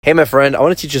Hey, my friend, I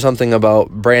want to teach you something about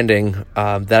branding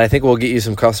that I think will get you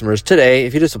some customers today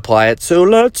if you just apply it. So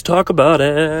let's talk about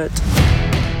it.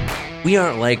 We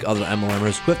aren't like other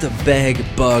MLMers who have to beg,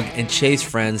 bug, and chase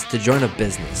friends to join a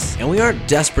business. And we aren't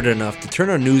desperate enough to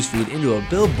turn our newsfeed into a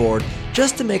billboard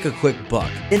just to make a quick buck.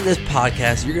 In this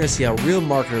podcast, you're going to see how real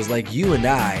marketers like you and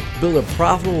I build a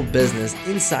profitable business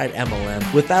inside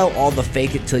MLM without all the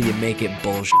fake it till you make it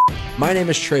bullshit. My name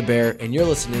is Trey Bear, and you're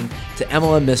listening to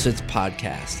MLM Misfits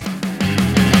Podcast.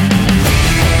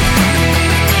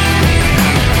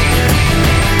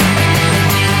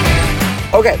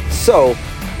 Okay, so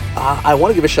I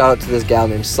want to give a shout out to this gal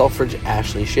named Selfridge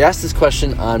Ashley. She asked this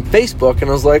question on Facebook, and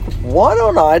I was like, why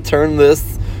don't I turn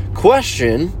this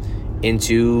question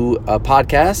into a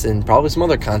podcast and probably some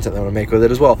other content that I want to make with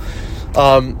it as well.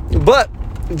 But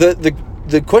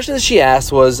the question that she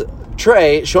asked was,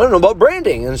 Trey, she wanted to know about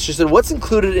branding. And she said, what's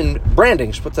included in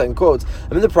branding? She puts that in quotes.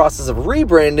 I'm in the process of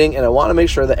rebranding, and I want to make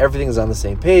sure that everything is on the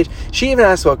same page. She even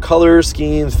asked about colors,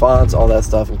 schemes, fonts, all that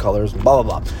stuff, and colors, and blah,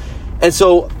 blah, blah. And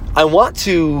so I want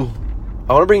to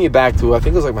bring you back to, I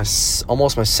think it was like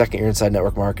almost my second year inside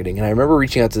network marketing. And I remember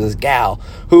reaching out to this gal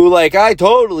who, I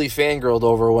totally fangirled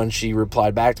over when she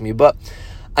replied back to me. But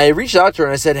I reached out to her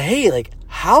and I said, hey,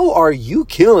 how are you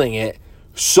killing it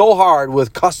so hard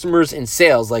with customers and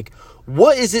sales?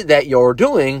 What is it that you're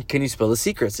doing? Can you spill the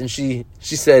secrets? And she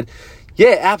said,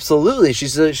 yeah, absolutely. She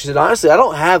said, honestly, I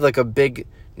don't have a big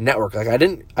network. I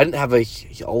didn't have a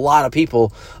lot of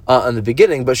people in the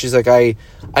beginning, but she's like, I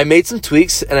made some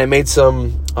tweaks and I made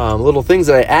some little things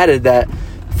that I added that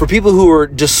for people who are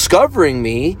discovering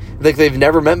me, they've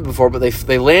never met me before, but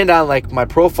they land on my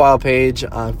profile page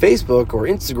on Facebook or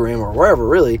Instagram or wherever,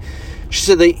 really. She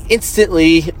said they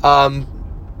instantly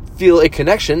feel a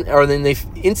connection, or then they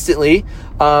instantly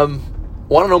want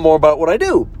to know more about what I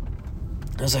do.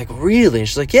 I was like, really? And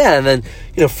she's like, yeah. And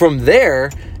then, from there,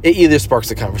 it either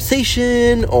sparks a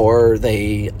conversation, or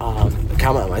they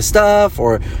comment on my stuff,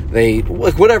 or they,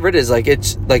 whatever it is.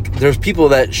 It's there's people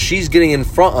that she's getting in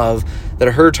front of that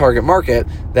are her target market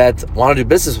that want to do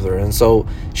business with her. And so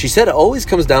she said it always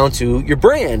comes down to your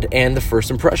brand and the first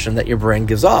impression that your brand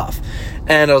gives off.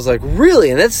 And I was like,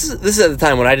 really? And this is at the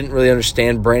time when I didn't really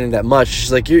understand branding that much.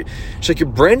 She's like, your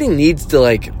branding needs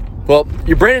to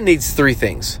your branding needs three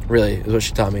things, really, is what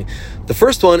she taught me. The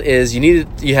first one is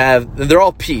they're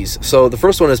all P's. So the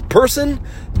first one is person,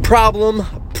 problem,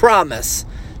 promise.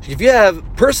 If you have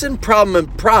person, problem,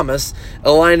 and promise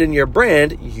aligned in your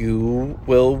brand, you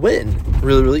will win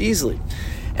really, really easily.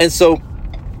 And so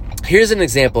here's an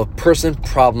example of person,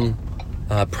 problem,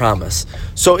 promise.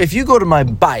 So if you go to my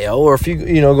bio, or if you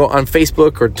go on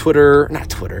Facebook or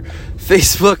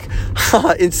Facebook,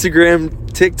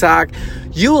 Instagram, TikTok,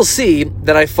 you will see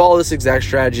that I follow this exact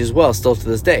strategy as well, still to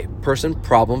this day. Person,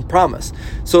 problem, promise.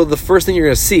 So the first thing you're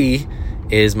going to see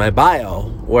is my bio,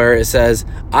 where it says,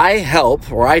 I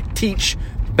help, or I teach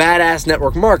badass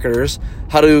network marketers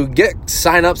how to get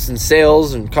signups and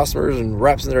sales and customers and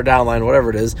reps in their downline, whatever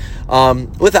it is,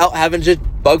 without having to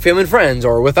bug family and friends,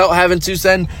 or without having to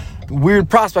send weird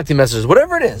prospecting messages,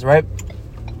 whatever it is, right?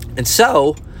 And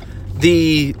so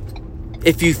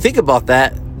if you think about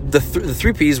that, the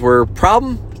three P's were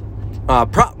person,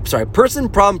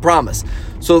 problem, promise.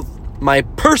 So my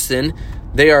person,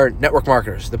 they are network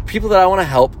marketers. The people that I want to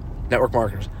help, network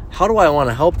marketers. How do I want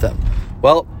to help them?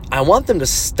 Well, I want them to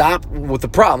stop with the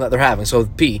problem that they're having. So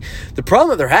P, the problem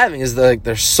that they're having is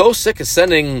they're so sick of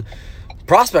sending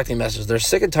prospecting messages. They're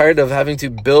sick and tired of having to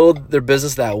build their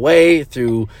business that way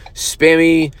through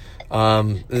spammy,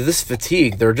 this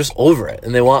fatigue. They're just over it,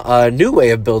 and they want a new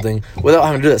way of building without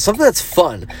having to do that. Something that's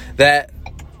fun, that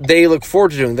they look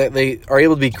forward to doing, that they are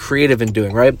able to be creative in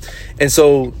doing, right? And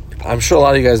so I'm sure a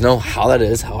lot of you guys know how that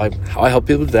is, how I help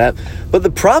people do that. But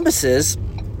the promise is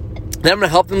that I'm going to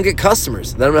help them get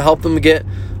customers, that I'm going to help them get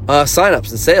signups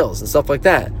and sales and stuff like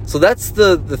that. So that's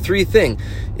the three thing.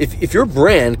 If your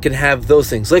brand can have those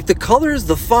things, like the colors,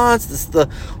 the fonts, the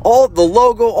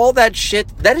logo, all that shit,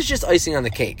 that is just icing on the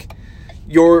cake.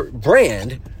 Your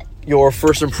brand, your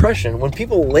first impression, when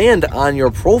people land on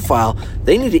your profile,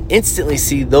 they need to instantly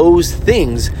see those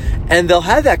things, and they'll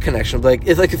have that connection. For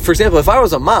example, if I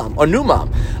was a new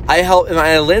mom, and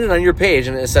I landed on your page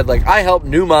and it said I help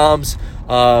new moms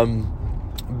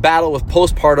battle with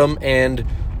postpartum and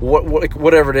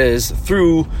whatever it is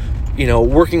through,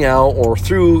 working out, or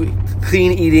through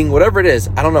clean eating, whatever it is,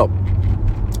 I don't know.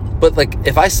 But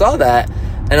if I saw that,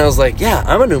 and I was like, yeah,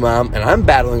 I'm a new mom, and I'm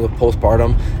battling with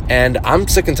postpartum, and I'm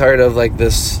sick and tired of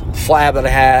this flab that I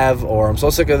have, or I'm so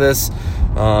sick of this,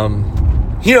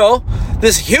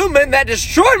 this human that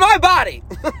destroyed my body.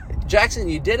 Jackson,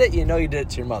 you did it. You know you did it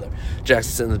to your mother.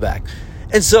 Jackson's sitting in the back.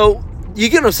 And so, you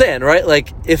get what I'm saying, right?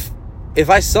 Like, if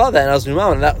I saw that and I was with my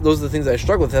mom, and those are the things I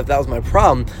struggled with, if that was my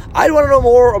problem, I'd want to know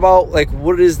more about, like,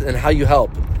 what it is and how you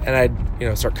help. And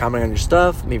I'd, start commenting on your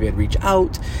stuff. Maybe I'd reach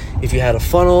out. If you had a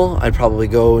funnel, I'd probably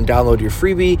go and download your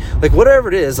freebie. Like, whatever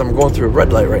it is, I'm going through a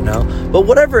red light right now. But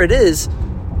whatever it is,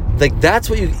 like, that's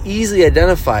what you easily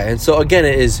identify. And so, again,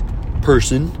 it is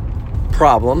person,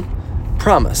 problem,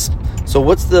 promise. So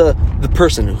what's the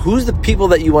person? Who's the people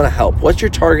that you want to help? What's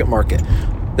your target market?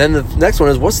 Then the next one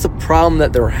is, what's the problem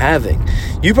that they're having?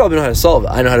 You probably know how to solve it.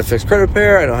 I know how to fix credit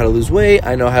repair. I know how to lose weight.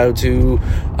 I know how to,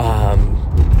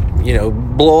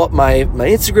 blow up my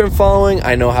Instagram following.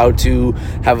 I know how to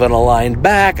have an aligned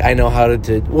back. I know how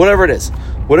to whatever it is.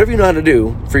 Whatever you know how to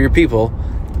do for your people,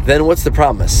 then what's the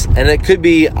promise? And it could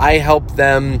be, I help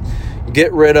them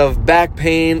get rid of back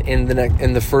pain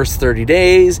in the first 30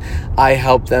 days. I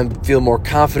help them feel more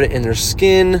confident in their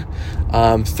skin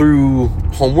through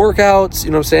home workouts,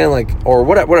 you know what I'm saying? Like, or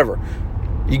whatever.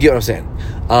 You get what I'm saying?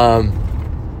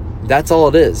 That's all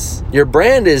it is. Your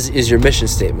brand is your mission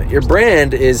statement. Your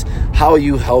brand is how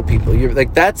you help people. You're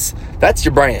like, that's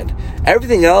your brand.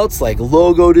 Everything else, like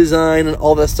logo design and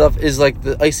all that stuff, is like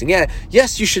the icing. Yeah,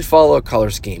 yes, you should follow a color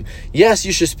scheme. Yes,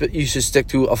 you should stick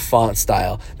to a font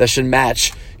style that should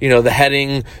match, the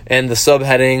heading and the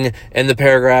subheading and the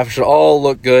paragraph should all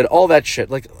look good. All that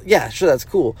shit. Like, yeah, sure, that's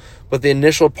cool. But the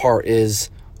initial part is,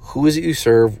 who is it you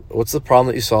serve? What's the problem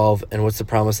that you solve? And what's the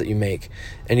promise that you make?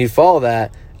 And you follow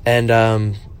that, and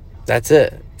that's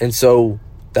it. And so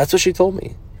that's what she told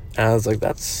me. And I was like,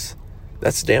 that's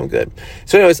damn good.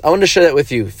 So anyways, I wanted to share that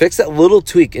with you. Fix that little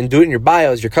tweak and do it in your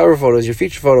bios, your cover photos, your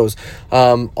feature photos,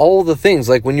 all the things.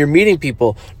 Like, when you're meeting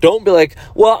people, don't be like,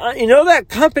 well, that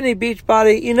company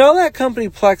Beachbody, that company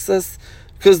Plexus,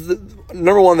 because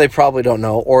number one, they probably don't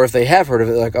know, or if they have heard of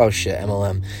it, like, oh shit,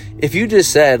 MLM. If you just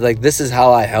said, like, this is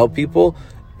how I help people,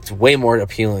 it's way more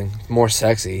appealing, more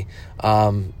sexy.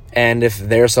 And if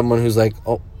there's someone who's like,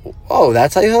 oh,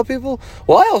 that's how you help people?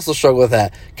 Well, I also struggle with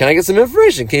that. Can I get some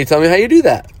information? Can you tell me how you do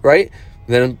that? Right?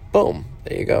 Then, boom,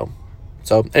 there you go.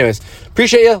 So, anyways,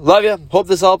 appreciate you. Love you. Hope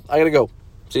this helped. I got to go.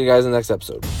 See you guys in the next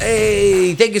episode.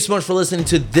 Hey, thank you so much for listening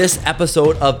to this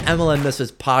episode of MLM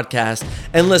Misfits Podcast.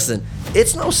 And listen,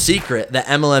 it's no secret that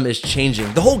MLM is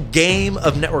changing. The whole game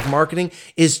of network marketing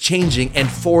is changing, and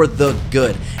for the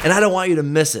good. And I don't want you to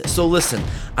miss it. So listen,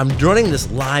 I'm running this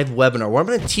live webinar where I'm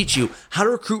going to teach you how to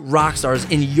recruit rock stars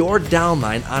in your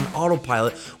downline on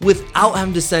autopilot without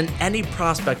having to send any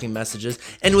prospecting messages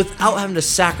and without having to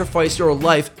sacrifice your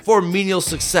life for menial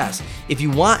success. If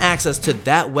you want access to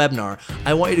that webinar,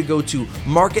 I want you to go to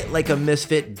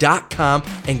marketlikeamisfit.com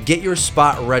and get your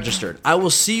spot registered. I will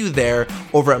see you there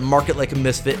over at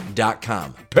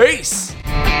marketlikeamisfit.com. Peace!